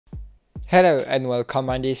Hello and welcome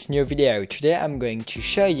on this new video. Today I'm going to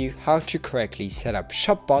show you how to correctly set up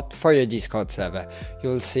Shopbot for your Discord server.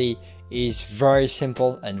 You'll see it's very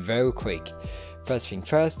simple and very quick. First thing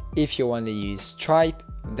first, if you want to use Stripe,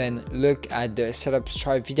 then look at the setup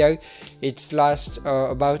Stripe video. It lasts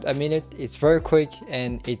about a minute. It's very quick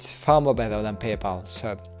and it's far more better than PayPal,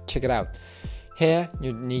 so check it out. Here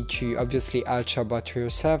you need to obviously add Shopbot to your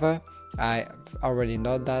server. I already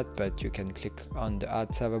know that, but you can click on the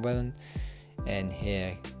add server button and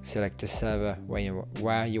here select the server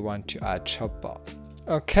where you want to add Shopbot.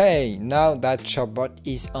 Okay, now that Shopbot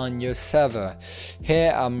is on your server,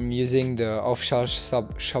 here I'm using the official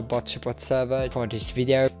Shopbot support server for this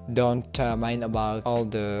video. Don't mind about all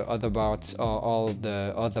the other bots or all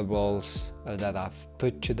the other roles that I've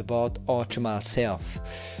put to the bot or to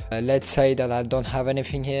myself. Let's say that I don't have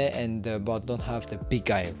anything here and the bot don't have the big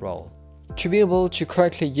guy role. To be able to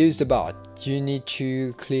correctly use the bot, you need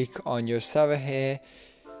to click on your server here,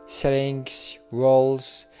 settings,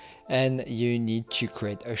 roles, and you need to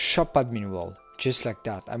create a shop admin role, just like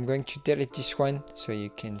that. I'm going to delete this one so you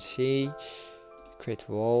can see. Create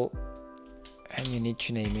role, and you need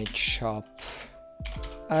to name it shop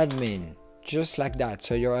admin, just like that,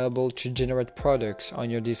 so you're able to generate products on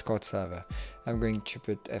your Discord server. I'm going to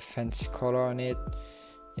put a fancy color on it.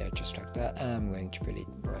 Yeah, just like that, and I'm going to put it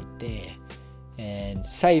right there and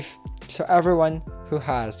save. So everyone who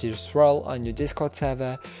has this role on your Discord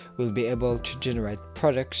server will be able to generate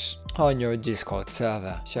products on your Discord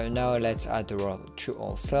server. So now let's add the role to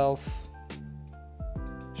all self,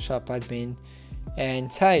 shop admin,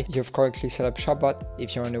 and hey, you've correctly set up Shopbot.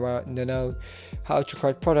 If you want to know how to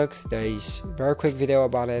create products, there is a very quick video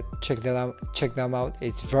about it. Check them out.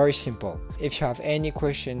 It's very simple. If you have any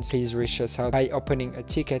questions, please reach us out by opening a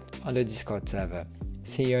ticket on the Discord server.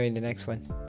 See you in the next one.